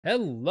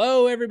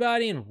Hello,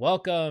 everybody, and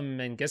welcome.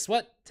 And guess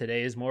what?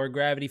 Today is more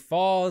Gravity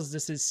Falls.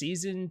 This is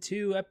Season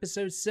 2,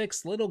 Episode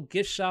 6, Little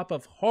Gift Shop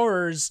of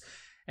Horrors.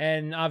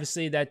 And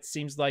obviously that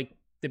seems like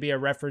to be a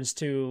reference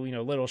to,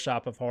 Little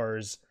Shop of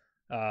Horrors.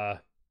 I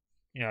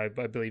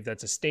believe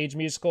that's a stage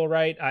musical,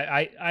 right?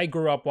 I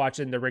grew up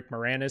watching the Rick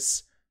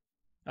Moranis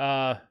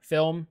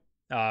film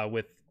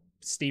with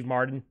Steve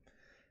Martin.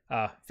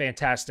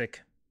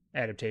 Fantastic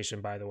adaptation,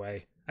 by the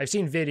way. I've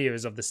seen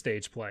videos of the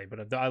stage play,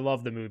 but I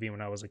love the movie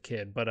when I was a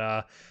kid.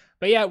 But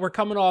yeah, we're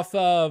coming off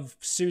of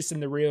Seuss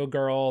and the Real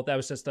Girl. That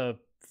was just a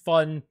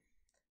fun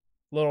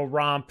little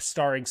romp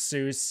starring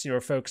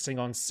Seuss, focusing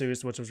on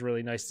Seuss, which was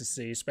really nice to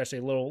see, especially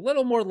a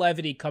little more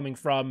levity coming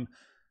from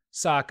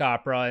sock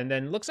opera. And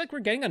then looks like we're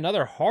getting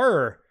another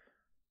horror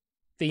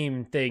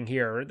theme thing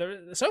here.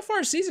 So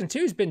far, Season 2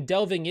 has been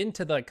delving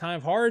into the kind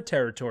of horror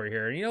territory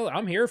here.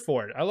 I'm here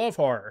for it. I love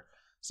horror.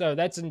 So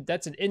that's an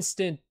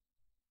instant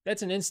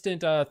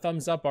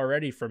thumbs up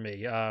already for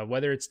me.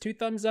 Whether it's 2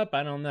 thumbs up,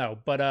 I don't know.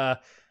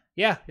 But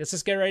yeah, let's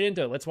just get right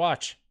into it. Let's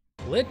watch.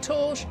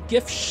 Little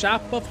Gift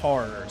Shop of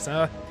Horrors,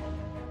 huh?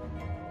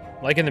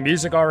 Liking the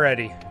music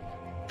already.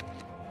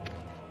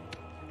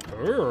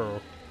 Ooh.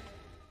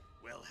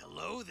 Well,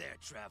 hello there,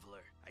 traveler.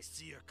 I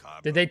see your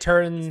car. Did they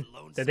turn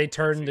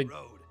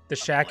the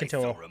shack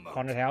into a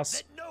haunted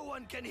house?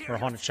 Or a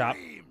haunted shop?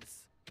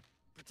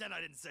 Pretend I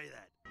didn't say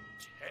that.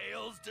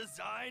 Tales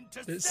designed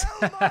to sell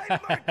my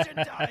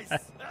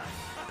merchandise.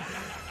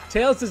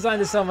 Tales designed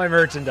to sell my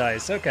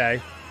merchandise. Okay.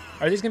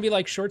 Are these gonna be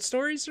like short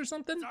stories or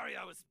something? Sorry,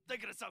 I was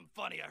thinking of something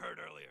funny I heard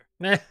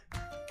earlier.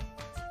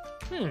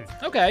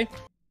 Okay.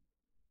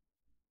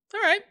 All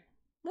right.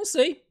 We'll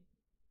see.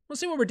 We'll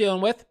see what we're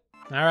dealing with.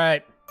 All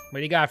right. What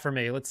do you got for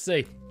me? Let's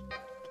see.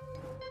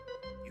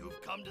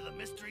 You've come to the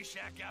Mystery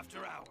Shack after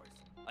hours.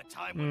 A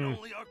time when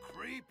only our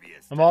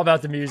creepiest. I'm all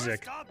about the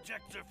music.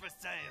 Objects are for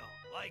sale.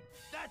 Like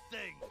that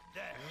thing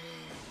there.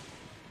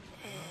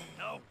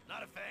 No,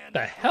 not a fan. The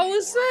hell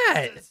is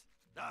that?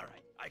 All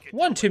right, I can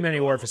One too many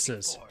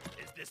orifices.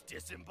 Is this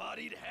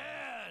disembodied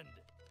hand?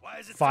 Why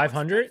is it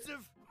 500? so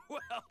expensive? Well,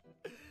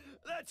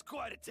 that's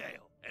quite a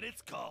tale, and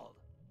it's called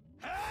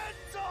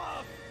Hands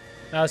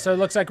Off. So it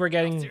looks like we're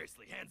getting.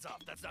 Seriously, hands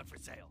off. That's not for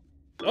sale.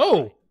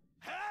 Oh,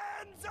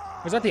 Hands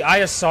off. was that the Eye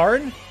of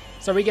Sauron?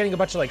 So are we getting a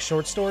bunch of like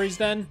short stories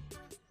then?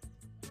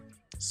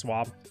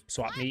 Swap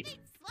meet.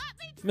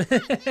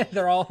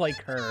 They're all like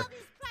her.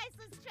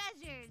 Priceless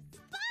treasures,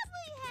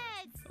 bobbly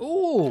heads.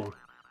 Ooh.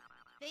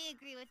 They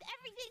agree with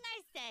everything I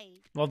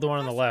say. Love the one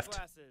on the left.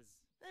 Glasses.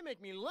 They make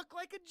me look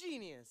like a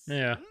genius.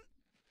 Yeah.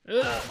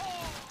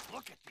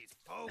 Look at these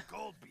faux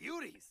gold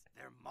beauties.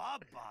 They're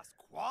mob boss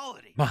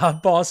quality.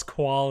 Mob boss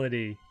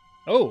quality.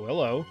 Oh,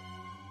 hello.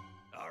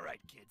 All right,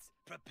 kids,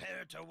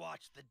 prepare to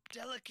watch the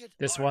delicate.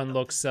 This art one of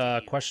looks the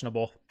steam.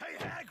 questionable. Hey,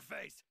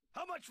 Hagface,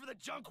 how much for the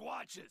junk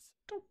watches?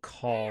 Don't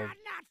call. They're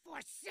not for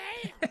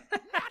sale.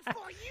 Not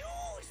for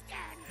you,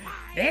 Stand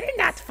They're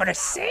not for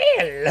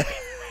sale.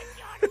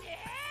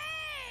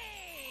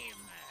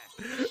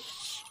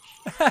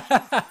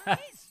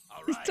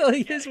 He's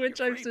telling his witch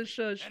wife to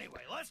shush.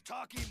 Anyway, let's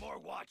talk more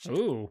watches.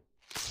 Ooh.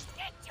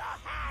 Get your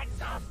hands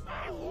off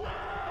my watch.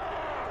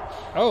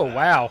 Oh,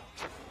 wow.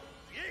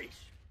 Yeesh.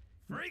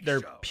 Freak Their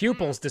show.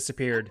 pupils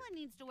disappeared. Someone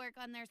needs to work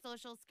on their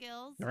social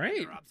skills. All right.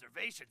 Their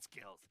observation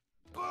skills.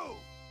 Boom.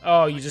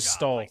 Oh, you Good just job,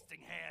 stole.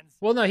 wasting hands.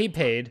 Well, no, he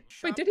paid.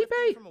 Wait, did he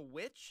Shoplifting pay? from a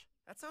witch?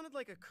 That sounded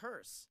like a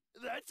curse.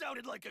 That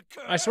sounded like a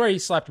curse. I swear he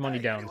slapped money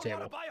Hey, down on the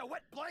anyone wanna table. buy a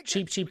wet blanket?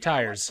 Cheap We got a wet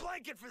tires.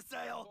 Blanket for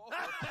sale.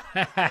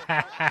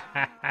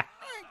 I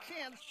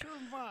can't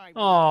survive.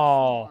 Oh.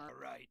 All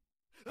right.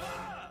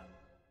 Ah!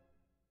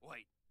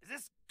 Wait, is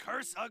this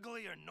curse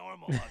ugly or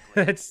normal ugly?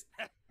 That's.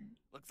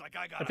 Looks like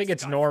I got. I think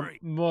it's normal.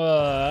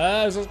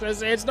 I was just gonna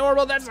say it's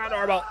normal. That's not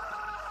normal.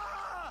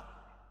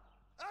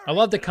 I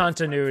love the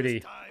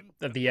continuity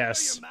of the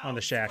S on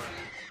the shack.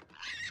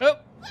 Oh.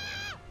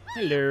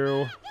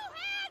 Hello.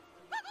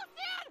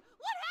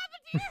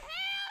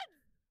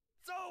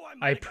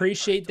 I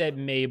appreciate that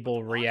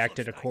Mabel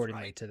reacted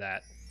accordingly to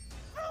that.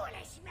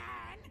 Foolish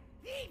man,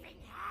 thieving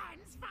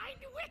hands find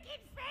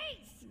wicked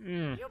face.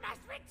 Mm. You must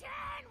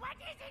return what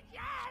isn't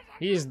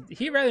yours.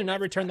 He'd rather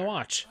not return the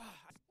watch.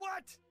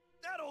 What?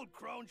 That old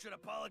crone should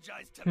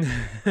apologize to me.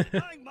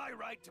 Denying my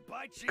right to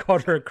buy cheap.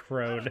 Called her junk. I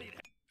crone.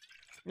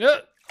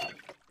 don't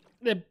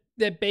need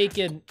The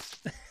bacon.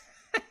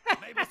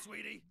 Mabel,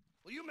 sweetie,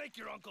 will you make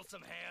your uncle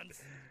some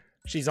hands?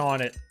 She's on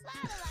it.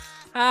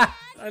 Ah,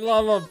 I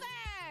love him.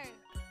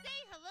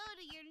 Say hello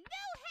to your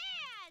new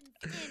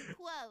hands. In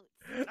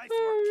quotes. Nice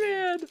Oh, work,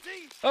 man. kid.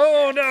 See?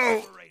 Oh, Hands no.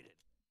 overrated.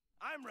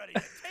 I'm ready to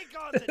take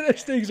on the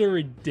Those day. things are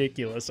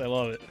ridiculous. I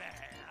love it.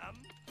 Ma'am.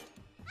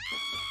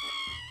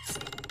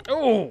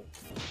 Oh.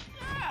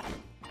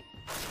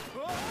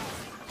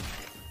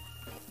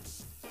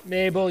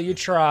 Mabel, you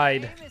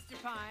tried. Hey,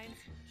 Mr. Pines,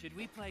 should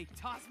we play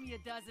toss me a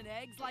dozen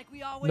eggs like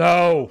we always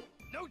No.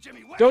 No,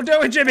 Jimmy, wait. Don't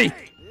do it, Jimmy.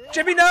 Hey.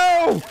 Jimmy,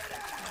 no.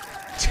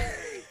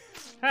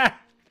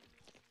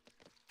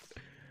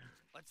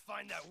 Let's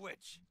find that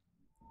witch.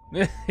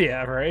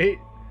 Yeah, right?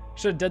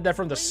 Should have did that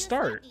from the In this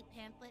start. lucky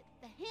pamphlet,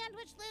 the hand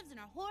which lives in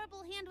a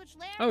horrible hand which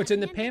lair Oh, it's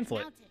and in the hand which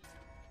pamphlet. mounted.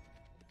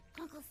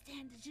 Uncle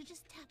Stan, did you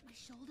just tap my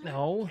shoulder?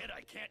 No. Kid,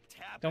 I can't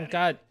tap Don't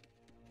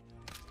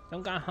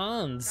any- got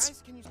Hans.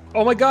 Guys, can you...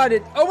 Oh my god,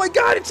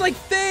 it's like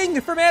Thing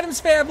from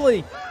Addams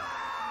Family.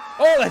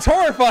 Oh, that's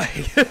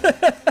horrifying.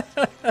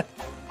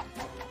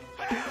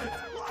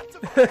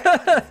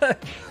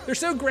 They're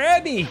so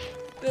grabby.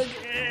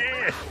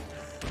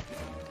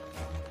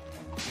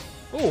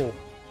 Oh.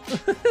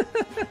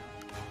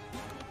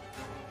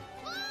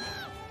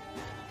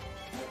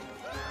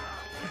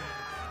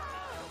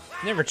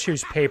 Never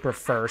choose paper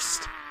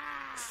first,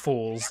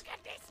 fools. Look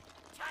at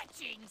this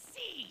touching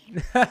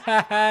scene.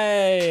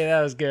 Hey,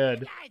 that was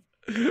good.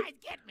 Guys,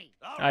 get me.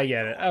 I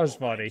get it. That was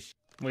funny.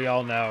 We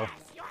all know.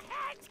 Your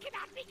hands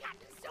cannot be gotten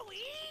so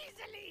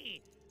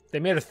easily. They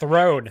made a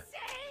throne.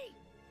 Say,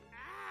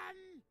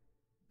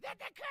 that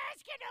the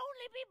curse can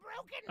only be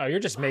broken. Oh, you're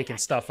just by making a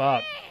stuff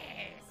up.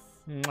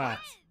 kiss. Mwah.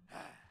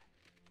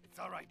 It's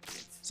all right,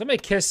 kids. Somebody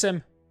kiss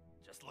him.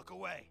 Just look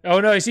away. Oh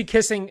no, is he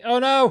kissing? Oh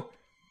no!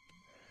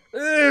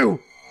 Ew!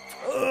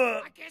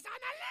 A kiss on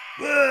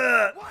the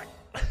lips. What?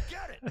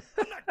 Get it?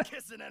 I'm not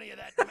kissing any of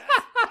that mess.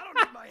 I don't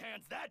need my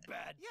hands that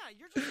bad. Yeah,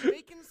 you're just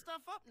making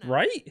stuff up now.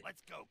 Right?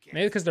 Let's go, kids.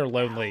 Maybe because they're Oh,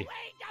 lonely. wait,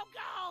 don't go.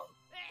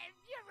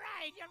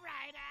 You're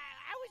right.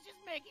 I was just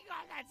making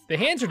all that stuff The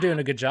hands are doing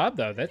a up. good job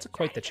though. That's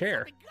quite the Trying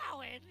chair. to get something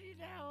going, you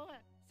know.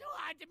 So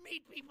hard to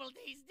meet people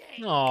these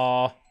days.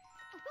 Aw.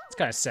 It's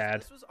kind of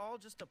sad. This was all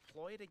just a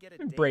ploy to get a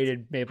date.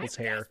 Braided Mabel's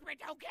I'm hair. desperate,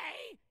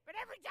 okay? But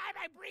every time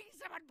I bring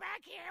someone back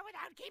here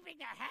without keeping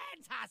their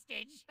hands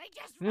hostage, they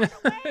just run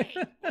away.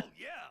 Well,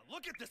 yeah.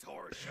 Look at this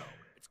horror show.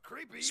 It's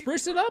creepy.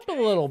 Spruce it up a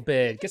little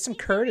bit. Get some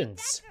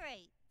curtains.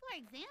 Decorate. For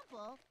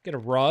example, Get a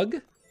rug.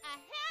 a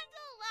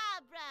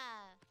candelabra.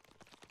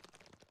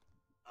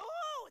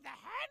 Oh, the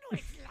hand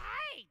which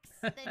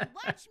likes. Then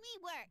watch me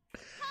work.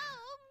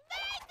 Home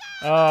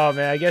makeup. Oh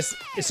man, I guess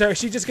so. Is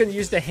she just gonna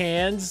use the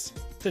hands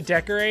to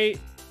decorate?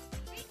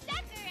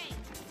 Redecorate.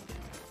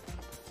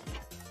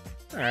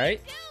 All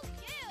right.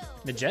 Goo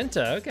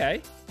Magenta.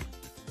 Okay.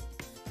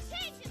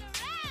 Change it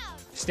around.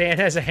 Stan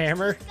has a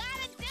hammer.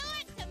 Gotta do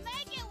it to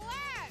make it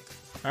work.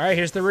 All right.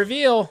 Here's the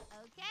reveal.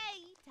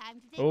 Okay, time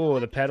to take a Oh, look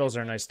the at pedals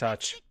your are a nice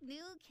touch. fantastic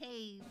New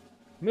cave.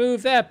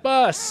 Move that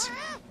bus.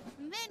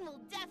 Men will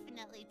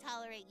definitely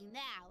tolerate you now.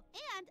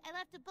 And I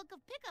left a book of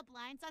pickup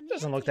lines on the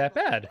Doesn't end look that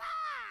table. bad.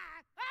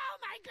 Oh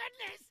my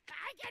goodness!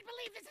 I can't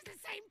believe this is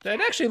the same. That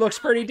cat. actually looks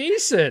Oh pretty my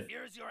decent.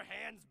 Here's your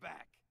hands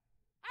back.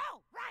 Oh,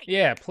 right.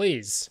 Yeah,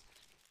 please.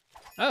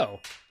 Oh.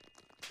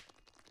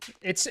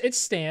 It's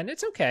Stan.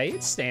 It's okay.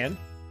 It's Stan.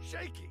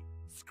 Shaky.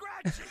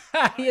 Scratchy.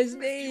 He has You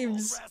old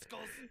names.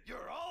 rascals.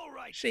 You're all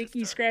right, Shaky,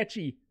 sister.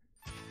 scratchy.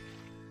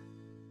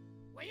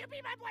 Will you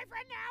be my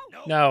boyfriend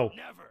now? No.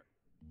 Never.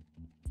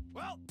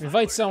 Well,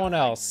 Invite someone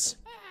else.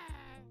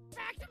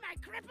 Back to my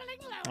crippling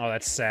loneliness. Oh,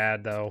 that's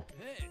sad though.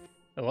 Hey,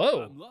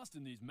 Hello. I'm lost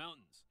in these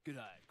mountains. Could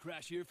I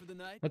crash here for the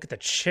night? Look at the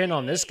chin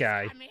on this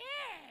guy. Come in.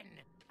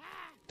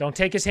 Don't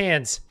take his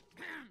hands.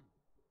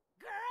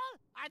 Girl,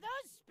 are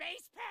those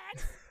space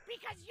pants?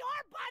 Because your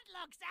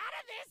butt looks out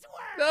of this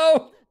world.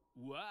 No.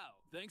 Wow,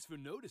 thanks for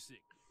noticing.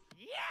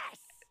 Yes.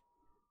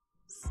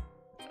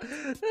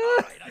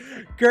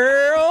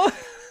 Girl.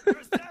 You're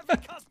a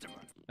savvy customer.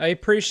 I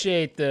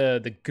appreciate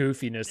the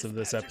goofiness This of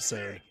this magic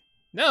episode. thing.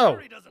 No.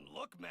 Sure, he doesn't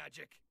look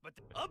magic, but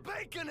a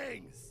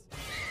baconings.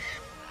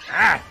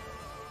 Ah.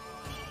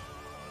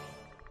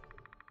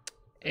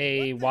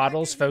 A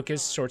Waddles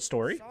focused short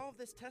story. Solve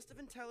this test of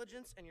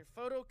intelligence, and your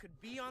photo could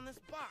be on this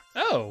box.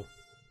 Oh.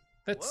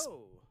 That's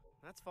Whoa,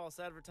 that's false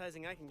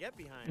advertising I can get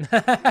behind.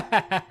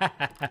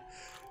 that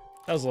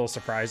was a little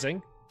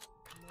surprising.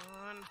 Come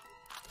on.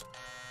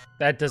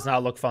 That does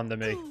not look fun to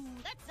me. Ooh,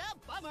 that's a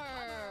bummer.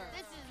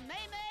 This is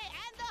Maymay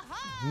and the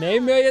Hog.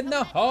 Maymay and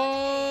the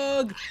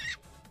Hog.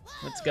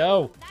 Let's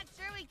go. Not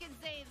sure we can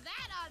say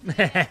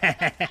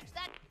that on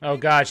Oh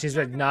god, she's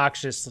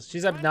obnoxious.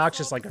 She's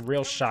obnoxious like a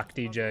real shock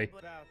DJ.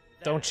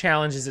 Don't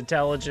challenge his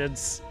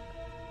intelligence.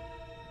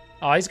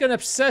 Oh, he's gonna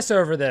obsess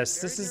over this.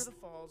 This is...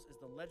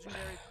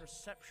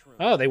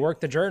 Oh, they worked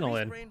the journal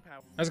in. I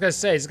was gonna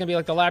say, it's gonna be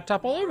like the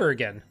laptop all over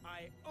again.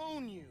 I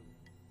own you.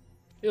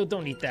 Ew,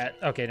 don't eat that.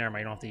 Okay, never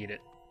mind, you don't have to eat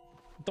it.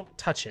 Don't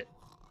touch it.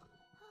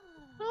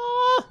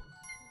 Oh,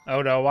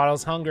 oh no,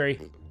 Waddle's hungry.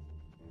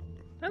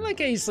 I like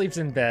how he sleeps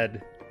in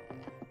bed.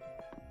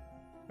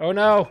 Oh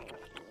no.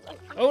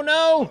 Oh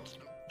no!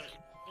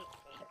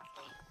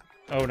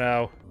 Oh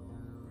no.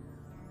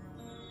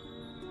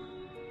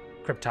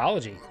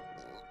 Cryptology.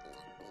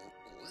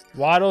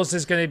 Waddles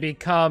is going to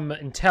become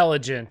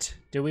intelligent.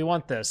 Do we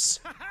want this?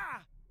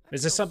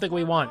 Is this something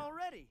we want?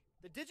 Already.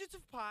 The digits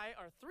of pi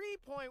are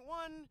 3.1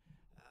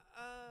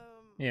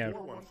 Yeah.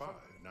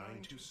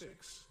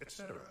 415-926,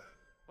 etc.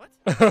 What?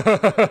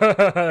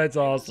 That's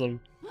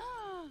awesome. Dipper,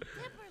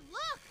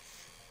 look.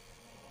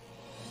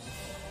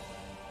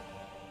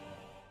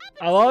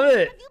 I love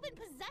it. Have you been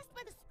possessed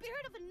by the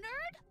spirit of a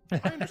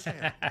nerd? I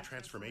understand the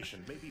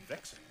transformation may be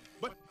vexing,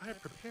 but I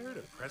have prepared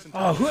a presentation.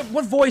 Oh,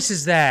 what voice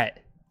is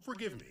that?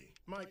 Forgive me,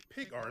 My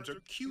pig arms are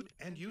cute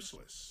and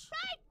useless.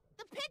 Right?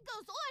 The pig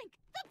goes oink!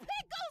 The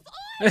pig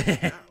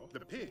goes oink! Now, the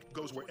pig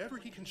goes wherever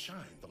he can shine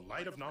the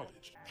light of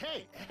knowledge.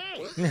 Hey,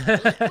 hey!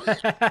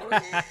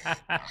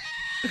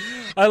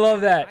 I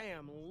love that. I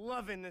am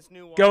loving this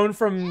new one. Going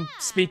from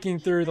speaking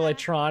through the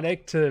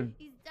electronic to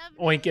He's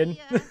oinking.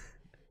 definitely,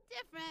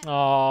 different.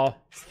 Aw.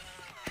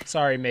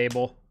 Sorry,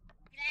 Mabel.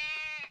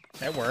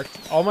 That worked.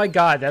 Oh my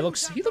god, he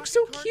looks so Dr.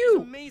 Clark is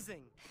cute.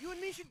 amazing. You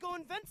and me should go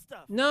invent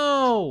stuff.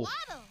 No.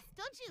 Waddle,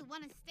 don't you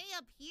want to stay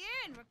up here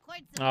and record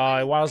some Oh,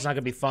 funny Waddle's not pranks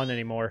gonna be with fun me?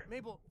 anymore.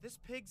 Mabel, this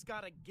pig's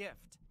got a gift.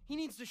 He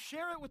needs to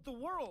share it with the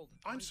world.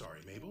 I'm sorry,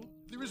 Mabel.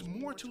 There is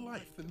more to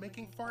life than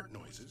making fart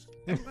noises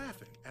and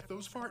laughing at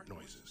those fart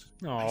noises.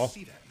 I Aw.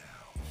 see that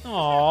now.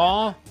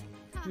 Aw.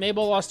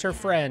 Mabel lost her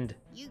friend.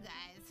 You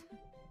guys,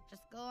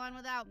 just go on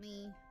without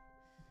me.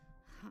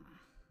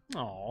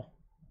 Aw.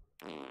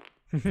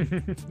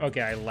 Okay,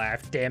 I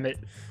laughed, damn it.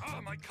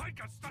 Oh, my kite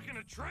got stuck in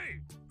a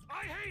tree.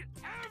 I hate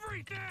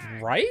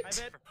everything.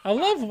 Right? I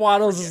love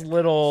Waddle's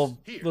little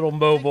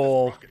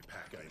mobile Rocket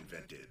pack I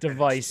invented.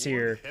 device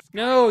here.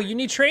 No, you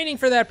need training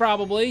for that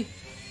probably.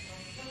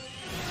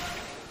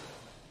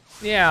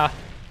 Yeah.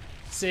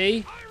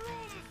 See? I rule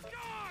the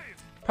sky.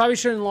 Probably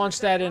shouldn't launch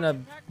that in a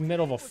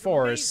middle of a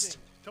forest.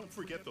 Don't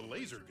forget the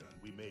laser gun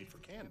we made for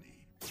Candy.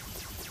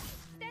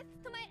 Death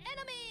to my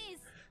enemies!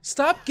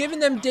 Stop giving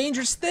them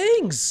dangerous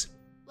things.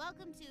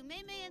 Welcome to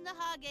May and the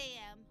Hog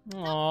AM.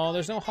 Oh,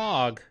 there's no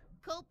hog.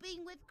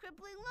 Coping with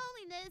crippling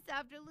loneliness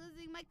after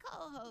losing my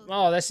co-host.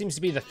 Oh, that seems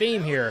to be the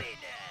theme here.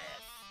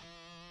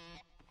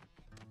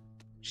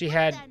 She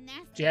had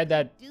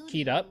that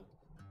keyed up.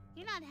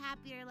 You're not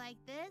happier like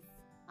this,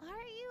 are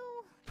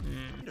you?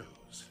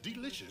 Potatoes.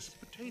 Delicious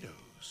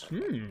potatoes.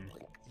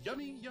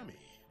 Yummy, yummy.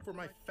 For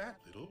my fat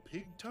little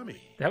pig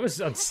tummy. That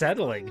was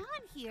unsettling. What's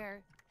going on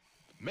here?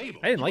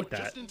 Mabel, I didn't you like are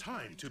that. just in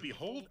time to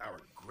behold our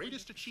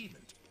greatest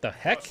achievement. The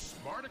heck? The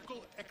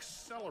Smarticle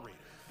Accelerator.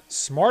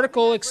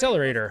 Smarticle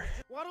accelerator.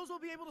 Waddles will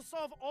be able to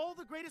solve all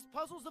the greatest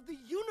puzzles of the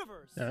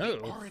universe. The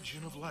Oh.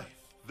 origin of life.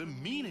 The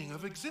meaning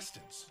of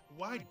existence.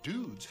 Why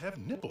dudes have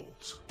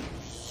nipples.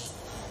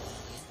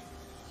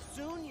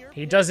 Soon your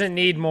He pig doesn't will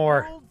need be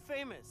more. world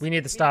famous, We need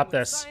to meeting stop with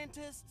this.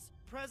 Scientists,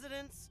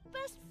 presidents.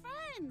 Best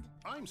friend.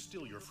 I'm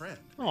still your friend.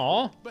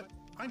 Aw. But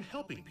I'm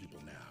helping people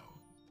now.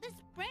 This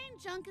brain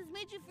junk has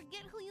made you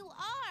forget who you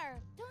are.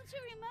 Don't you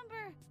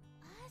remember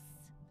us?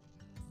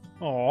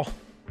 Aw.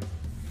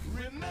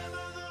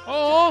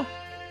 Aw.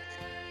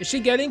 Is she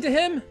getting to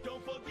him?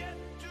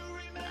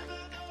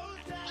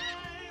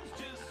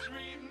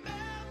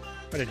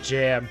 What a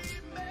jam.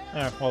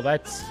 Well,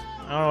 that's...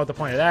 I don't know what the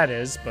point of that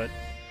is, but...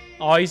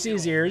 All you see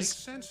is Makes ears.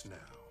 sense now.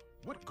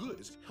 What good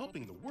is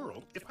helping the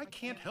world if I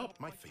can't help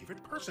my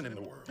favorite person in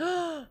the world?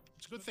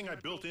 It's a good thing I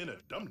built in a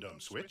dum-dum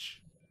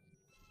switch.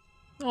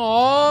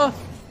 Aw.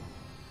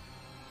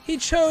 He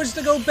chose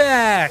to go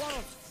back.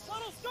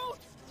 Waddles, don't!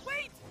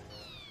 Wait!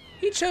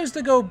 He chose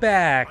to go I'm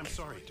back.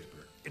 sorry,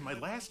 Dipper. In my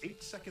last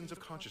 8 seconds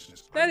of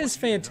consciousness, That I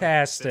is want you to know that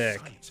fantastic.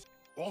 science-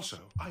 Also,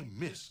 I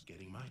miss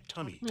getting my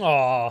tummy.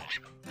 Aw.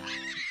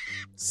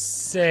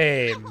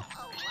 Same. Oh,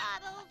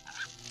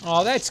 Waddle.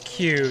 Aw, that's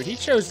cute. He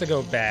chose to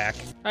go back.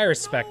 I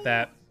respect No!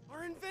 that.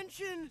 Our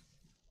invention!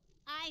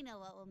 I know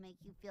what will make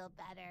you feel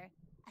better.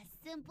 A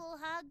simple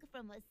hug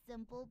from a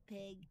simple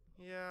pig.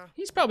 Yeah.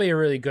 He's probably a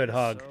really good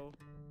hug. So,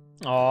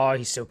 Aw,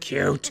 he's so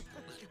cute.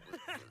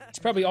 He's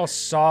probably all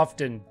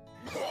soft and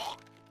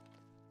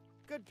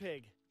good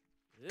pig.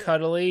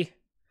 cuddly.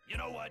 You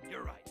know what?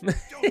 You're right.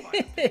 Don't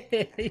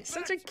bite. He's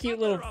such a cute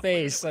little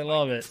face. I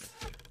love it.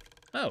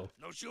 Oh.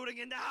 No shooting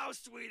in the house,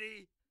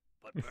 sweetie.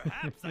 But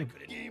perhaps I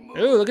could.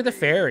 Ooh, look at the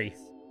fairy.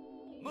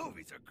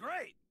 Movies are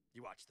great.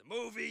 You watch the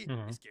movie,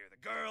 Mhm. you scare the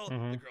girl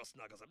girl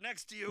snuggles up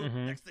next to you.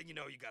 Mhm. Next thing you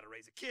know, you gotta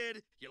raise a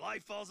kid. Your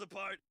life falls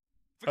apart.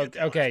 Okay, Forget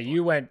the okay, last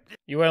you part. went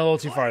a little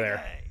too far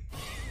there.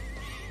 Play.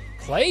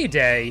 Play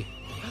Day?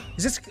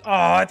 Is this? Oh,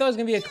 I thought it was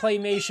gonna be a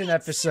claymation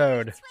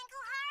episode.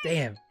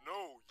 Damn.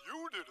 No,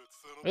 you did it,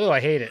 Citadel. Ooh, I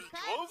hate it.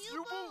 Because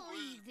you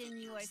believed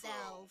in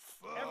yourself.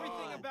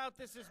 Everything about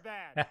this is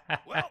bad.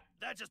 Well,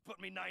 that just put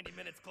me 90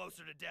 minutes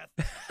closer to death.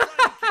 Trying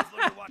to kids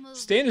learn to watch- Movie.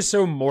 Stan is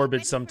so morbid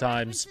Ready for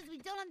sometimes. references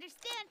we don't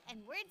understand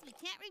and words we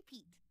can't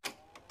repeat.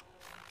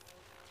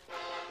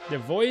 The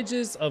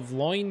Voyages of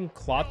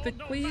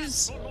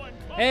Loinclothicles?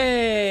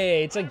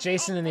 Hey, it's like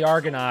Jason and the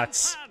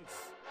Argonauts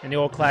in the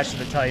old Clash of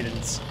the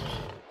Titans.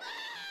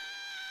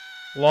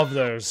 Love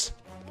those.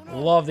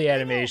 Love the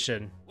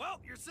animation. Well,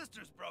 your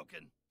sister's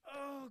broken.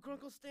 Oh,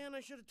 Grunkle Stan,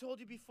 I should have told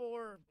you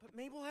before, but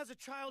Mabel has a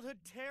childhood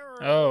terror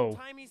of Oh.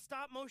 old-timey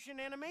stop-motion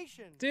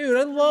animation. Dude, I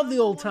Her love the number one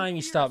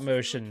old-timey fear stop is little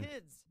motion.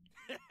 kids.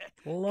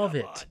 Love Come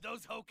it. on,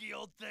 those hokey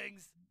old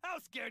things. How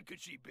scared could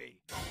she be?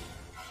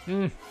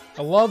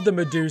 I love the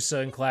Medusa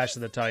in Clash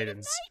of the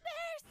Titans.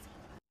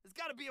 There's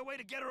got to be a way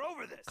to get her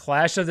over this.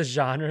 Clash of the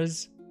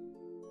Genres.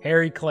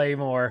 Harry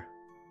Claymore.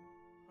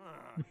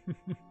 Huh.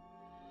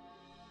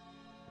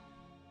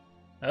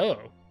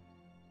 Oh.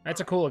 That's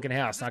a cool looking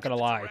house, not gonna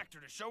lie. To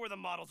show her the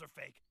models are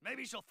fake.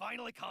 Maybe she'll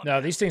finally calm No,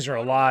 down. these things are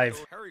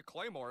alive. Harry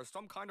Claymore is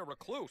some kind of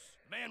recluse.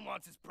 Man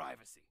wants his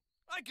privacy.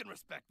 I can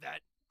respect that.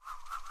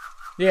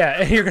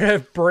 Yeah, and you're gonna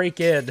break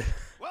in.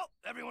 Well,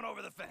 everyone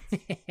over the fence.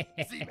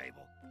 See,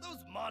 Mabel, those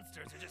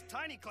monsters are just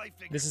tiny clay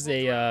figures. This is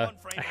moved around one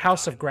frame a at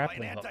house of time by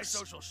grappling an hooks.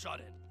 antisocial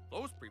shut-in.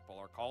 Those people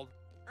are called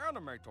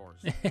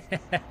animators.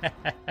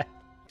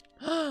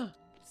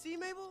 See,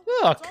 Mabel?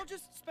 Look. It's all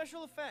just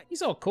special effects.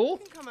 He's all cool.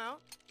 You can come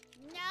out.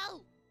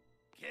 No.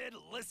 Kid,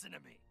 listen to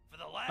me. For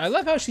the last I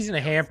love how she's in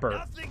a there's hamper.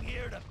 Nothing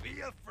here to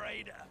be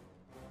afraid of.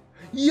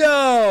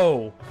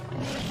 Yo!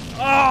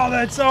 Oh,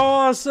 that's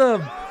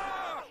awesome!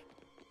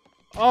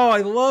 Oh,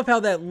 I love how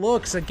that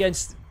looks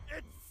against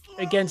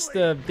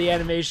the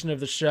animation of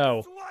the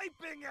show.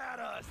 Swiping at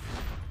us.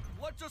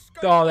 Let's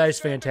escape Oh, that the is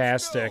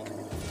fantastic.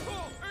 standstill.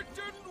 Oh, it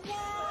didn't work.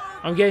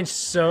 I'm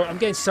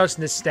getting such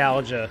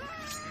nostalgia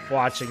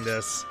watching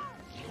this.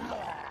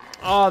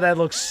 Oh, that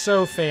looks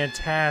so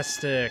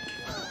fantastic.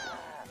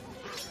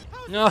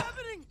 Oh,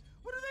 Happening?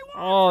 What do they want?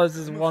 oh, this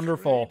is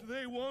wonderful.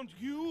 They want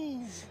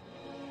you.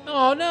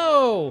 Oh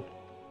no!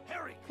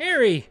 Harry,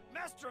 Harry!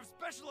 master of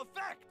special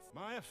effects.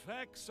 My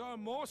effects are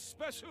more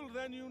special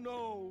than you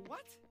know.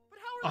 What? But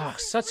how are Oh,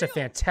 these such a things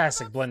real?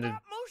 fantastic What blended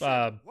about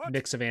stop motion? What?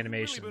 mix of You really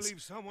animations.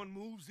 believe someone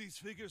moves these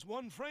figures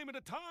one frame at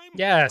a time?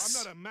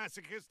 Yes. I'm not a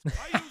masochist.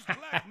 I use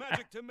black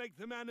magic to make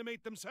them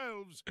animate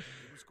themselves. It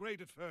was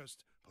great at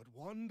first, but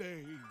one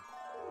day...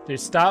 Dude,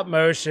 stop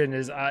motion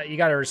is, you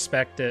gotta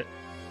respect it.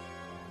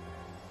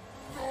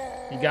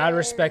 You gotta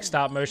respect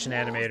stop motion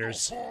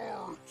animators.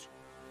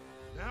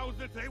 Now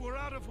that they were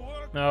out of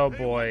work, Oh, they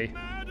boy. went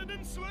mad and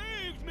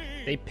enslaved me.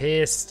 They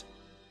pissed.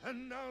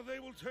 And now they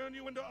will turn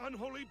you into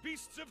unholy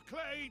beasts of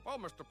clay. Well,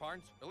 Mr.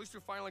 Pines, at least you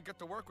finally get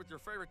to work with your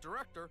favorite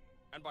director.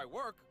 And by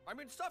work, I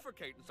mean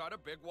suffocate inside a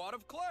big wad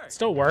of clay.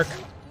 Still work.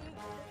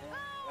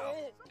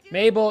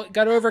 Mabel,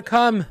 gotta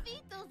overcome.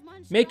 Feed those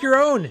Make your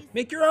own. monstrosities.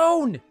 Make your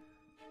own.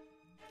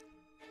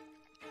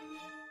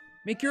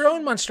 Make your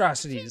own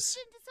monstrosities.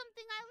 Changed into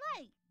something I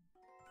like.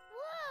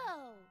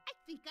 Whoa! I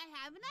think I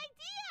have an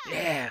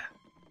idea. Yeah.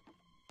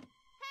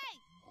 Hey,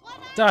 one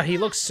Duh, he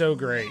looks so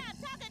great. Yeah,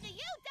 talking to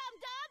you,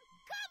 dum-dum.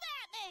 Come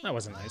at me. That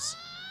wasn't nice.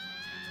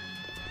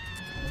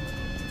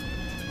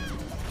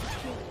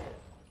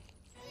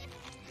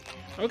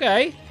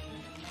 Okay.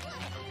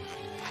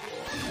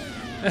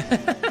 Face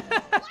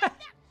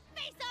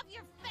off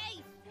your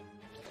face.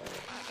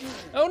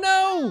 Oh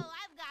no! Oh,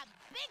 I've got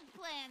big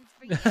plans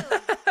for you.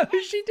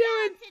 What's she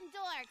doing? Mountain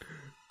dork.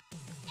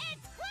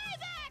 It's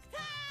climax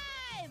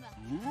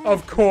time.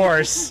 Of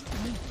course.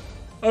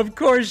 Of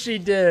course she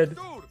did.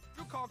 Dude,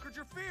 you conquered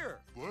your fear.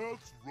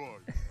 That's right,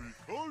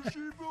 because she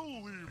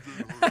believed in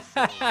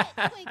herself.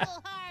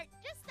 Twinkle heart.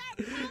 Just start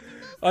counting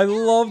those I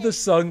love the skeletons.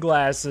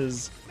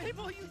 sunglasses.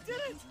 Mabel, you did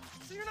it!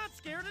 So you're not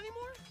scared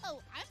anymore? Oh,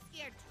 I'm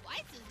scared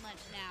twice as much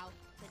now.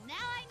 But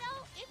now I know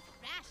it's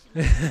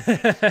rational.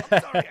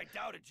 I'm sorry I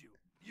doubted you.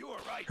 You were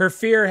right. Her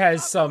fear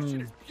has Stop motion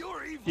some, is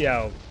pure evil. you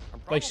know, I'm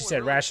like she probably said,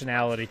 really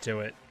rationality to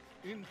it.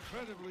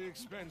 Incredibly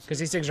expensive. Because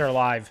these things are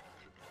alive.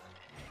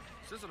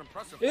 This is an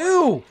impressive.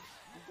 Ew! I'm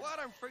glad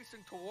I'm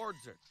facing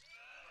towards it.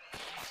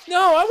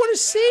 No, I want to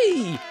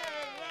see!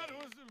 That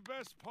was the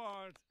best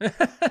part.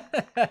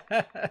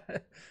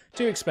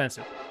 Too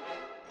expensive.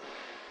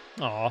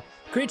 Aw.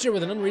 Creature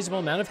with an unreasonable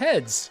amount of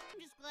heads.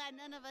 I'm just glad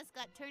none of us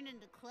got turned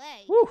into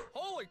clay. Woo!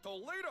 Holy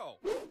Toledo!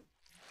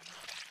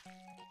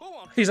 Who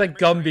wants He's to like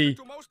make me Gumby.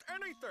 do most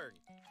anything?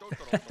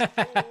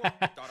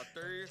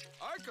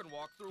 I can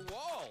walk through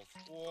walls.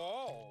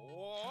 Whoa,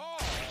 whoa.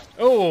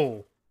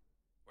 Oh!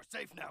 We're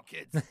safe now,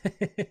 kids.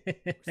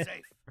 We're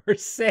safe. We're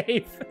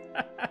safe.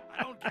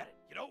 I don't get it.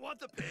 You don't want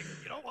the pig.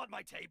 You don't want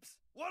my tapes.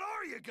 What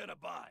are you gonna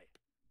buy?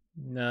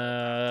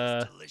 Nah.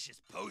 This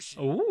delicious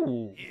potion.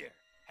 Ooh. Here,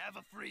 have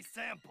a free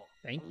sample.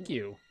 Thank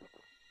you.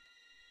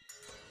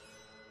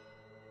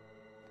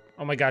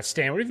 Oh my god,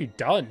 Stan, what have you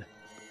done?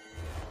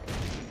 Should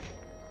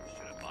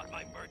have bought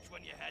my merch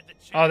when you had the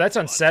chance. Oh, that's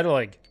bud.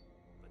 unsettling.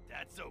 But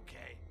that's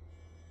okay.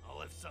 I'll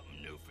have something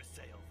new for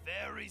sale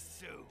very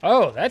soon.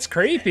 Oh, that's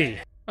creepy.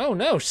 Oh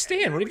no,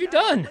 Stan, what have you We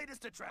have the done?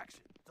 latest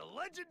attraction, the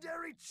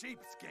legendary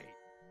cheapskate.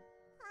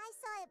 I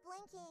saw it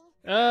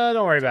blinking.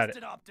 Don't worry about Just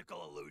it. an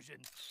optical illusion.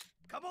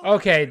 Come on.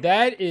 Okay, everyone.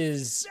 that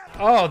is...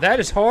 Oh, that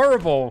is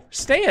horrible.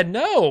 Stan,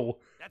 no!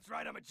 That's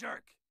right, I'm a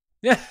jerk.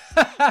 Wanna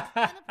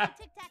play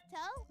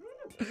tic-tac-toe?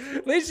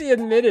 At least he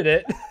admitted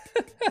it. Hey,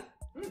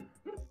 I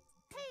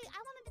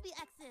wanted to be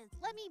X's.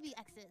 Let me be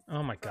X's.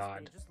 Oh my Trust me,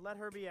 god. just let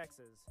her be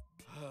X's.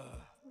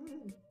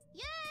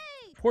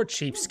 Yay! Poor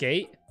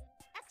cheapskate.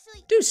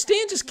 Actually, Dude,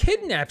 Stan just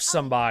kidnapped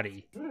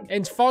somebody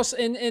and false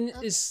and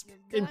oh, is you're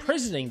gonna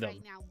imprisoning hate me them.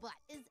 right now, but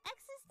is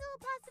X's still a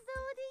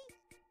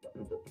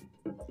possibility?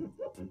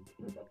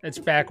 It's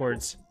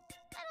backwards.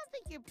 I don't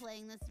think you're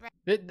playing this right.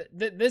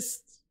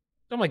 This...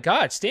 Oh my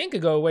god, Stan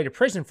could go away to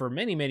prison for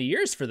many, many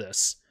years for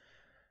this.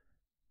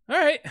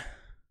 Alright.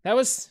 That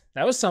was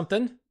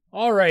something.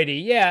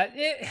 Alrighty, yeah.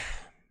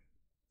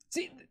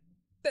 See,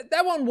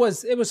 that one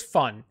was... It was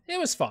fun. It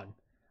was fun.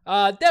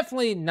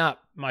 Definitely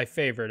not my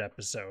favorite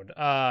episode.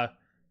 I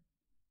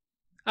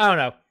don't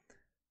know.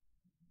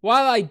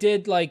 While I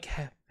did like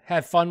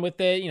have fun with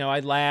it, you know,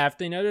 I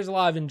laughed, you know, there's a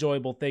lot of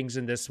enjoyable things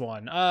in this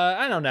one.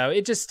 I don't know.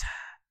 It just,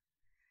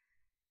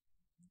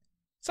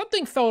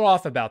 something felt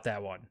off about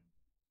that one.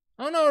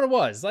 I don't know what it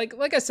was.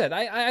 Like I said,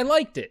 I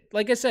liked it.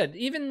 Like I said,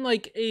 even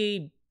like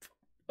a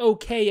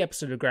okay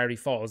episode of Gravity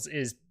Falls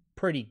is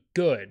pretty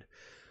good.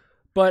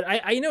 But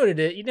I know what it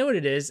is. You know what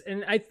it is,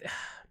 and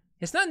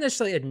it's not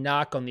necessarily a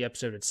knock on the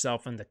episode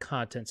itself and the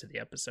contents of the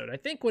episode. I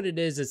think what it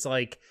is, it's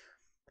like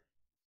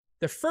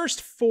the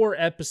first 4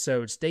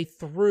 episodes, they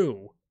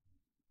threw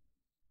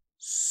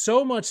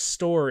so much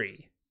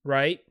story,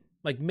 right?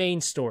 Like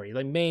main story,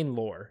 like main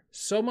lore.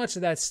 So much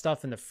of that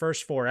stuff in the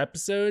first 4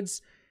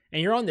 episodes,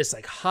 and you're on this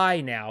like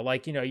high now.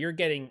 Like, you know, you're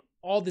getting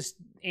all this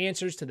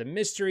answers to the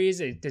mysteries.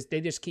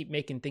 They just keep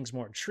making things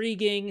more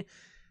intriguing.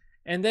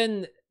 And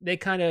then they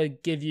kind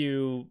of give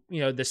you, you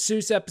know, the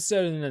Seuss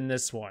episode and then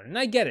this one. And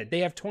I get it.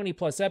 They have 20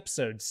 plus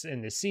episodes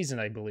in this season,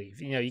 I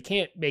believe. You know, you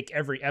can't make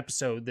every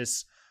episode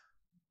this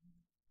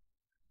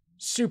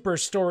super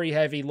story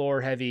heavy,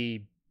 lore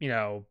heavy, you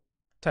know,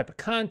 type of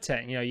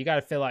content. You know, you got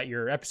to fill out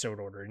your episode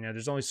order. You know,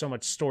 there's only so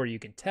much story you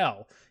can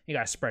tell. You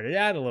got to spread it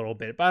out a little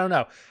bit. But I don't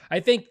know.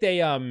 I think they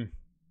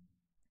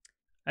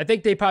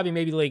probably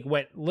maybe like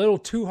went a little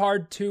too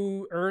hard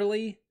too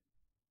early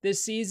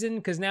this season,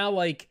 because now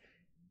like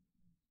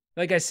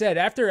I said,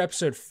 after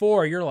episode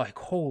 4, you're like,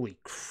 holy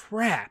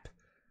crap.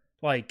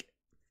 Like,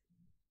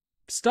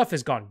 stuff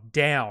has gone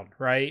down,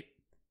 right?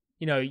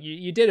 You know,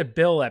 you did a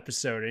Bill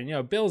episode, and, you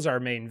know, Bill's our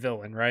main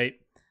villain, right?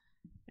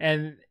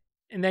 And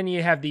then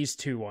you have these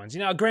 2 ones.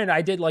 You know, granted,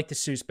 I did like the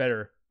Seuss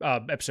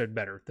episode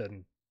better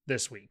than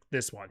this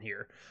one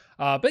here.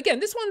 But again,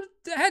 this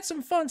one had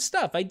some fun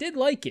stuff. I did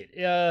like it.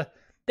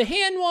 The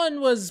hand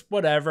one was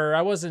whatever.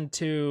 I wasn't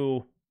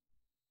too...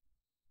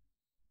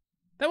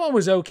 That one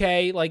was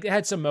okay. Like, it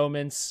had some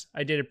moments.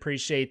 I did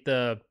appreciate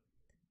the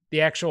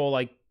actual,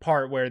 like,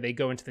 part where they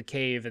go into the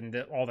cave and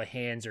all the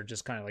hands are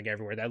just kind of, like,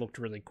 everywhere. That looked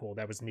really cool.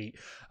 That was neat.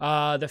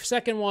 The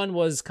second one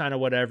was kind of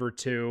whatever,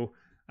 too.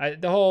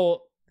 The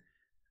whole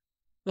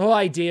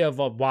idea of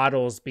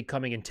Waddles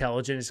becoming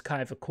intelligent is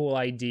kind of a cool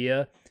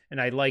idea. And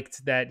I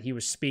liked that he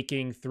was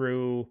speaking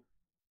through,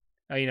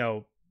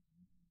 a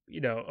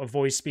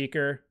voice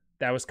speaker.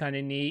 That was kind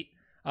of neat.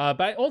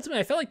 But ultimately,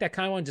 I felt like that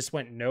kind of one just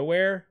went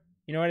nowhere.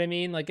 You know what I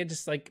mean? Like, it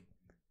just, like,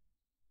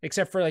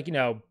 except for, like, you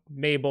know,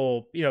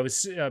 Mabel, you know,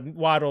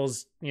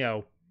 Waddles, you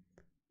know,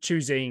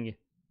 choosing,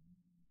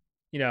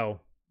 you know,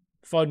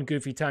 fun,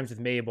 goofy times with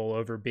Mabel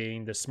over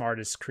being the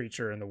smartest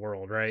creature in the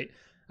world, right?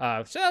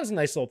 So that was a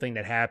nice little thing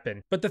that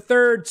happened. But the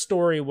third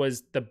story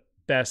was the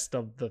best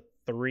of the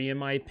 3, in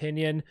my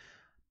opinion.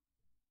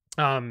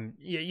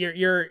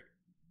 You're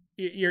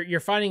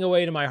finding a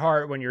way to my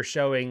heart when you're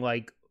showing,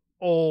 like,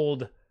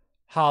 old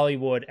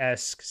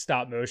Hollywood-esque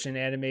stop-motion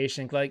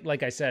animation.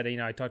 Like I said, you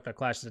know, I talked about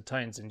Clash of the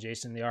Titans and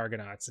Jason the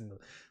Argonauts, and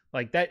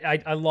like that,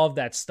 I love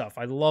that stuff.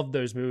 I love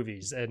those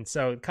movies. And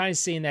so kind of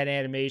seeing that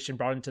animation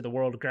brought into the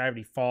world of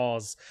Gravity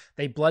Falls,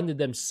 they blended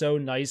them so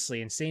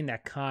nicely, and seeing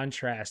that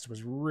contrast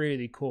was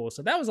really cool.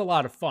 So that was a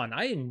lot of fun.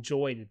 I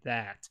enjoyed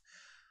that.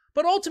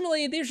 But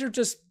ultimately, these are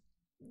just,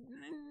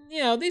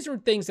 you know, these were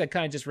things that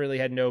kind of just really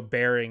had no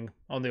bearing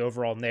on the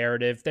overall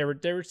narrative. They were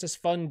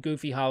just fun,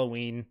 goofy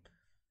Halloween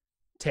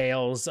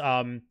tales.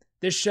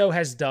 This show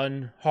has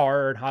done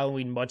horror and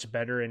Halloween much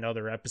better in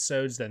other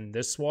episodes than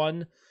this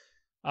one.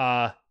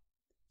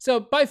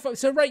 So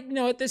right, you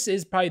know what, this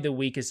is probably the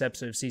weakest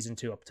episode of season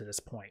 2 up to this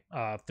point,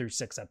 through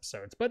 6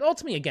 episodes. But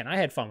ultimately, again, I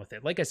had fun with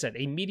it. Like I said,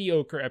 a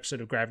mediocre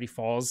episode of Gravity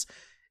Falls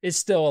is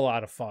still a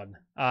lot of fun.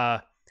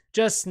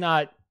 Just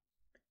not,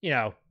 you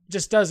know,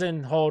 just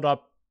doesn't hold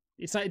up.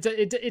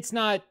 It's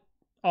not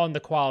on the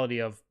quality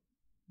of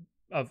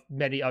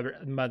many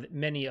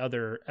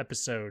other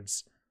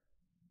episodes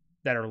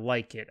that are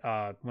like it.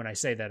 When I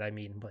say that, I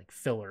mean like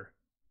filler,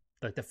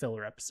 like the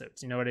filler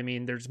episodes. You know what I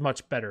mean? There's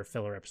much better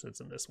filler episodes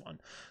than this one.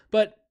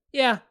 But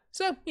yeah,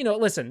 so, you know,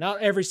 listen,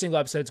 not every single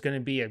episode is going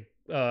to be a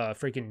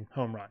freaking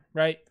home run,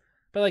 right?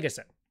 But like I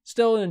said,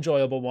 still an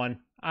enjoyable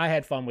one. I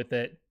had fun with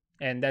it,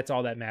 and that's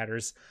all that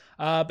matters.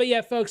 But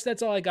yeah, folks,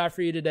 that's all I got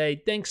for you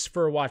today. Thanks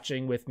for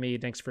watching with me.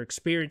 Thanks for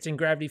experiencing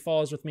Gravity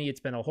Falls with me.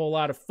 It's been a whole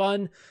lot of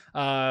fun.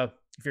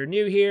 If you're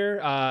new here,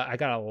 I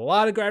got a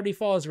lot of Gravity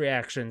Falls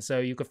reactions, so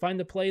you can find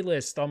the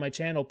playlist on my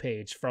channel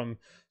page from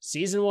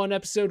season 1,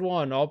 episode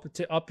 1, up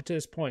to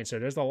this point. So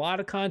there's a lot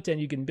of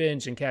content you can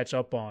binge and catch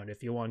up on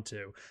if you want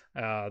to.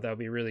 That would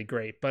be really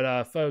great.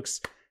 But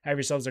folks, have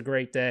yourselves a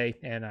great day,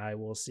 and I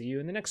will see you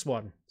in the next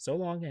one. So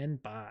long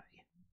and bye.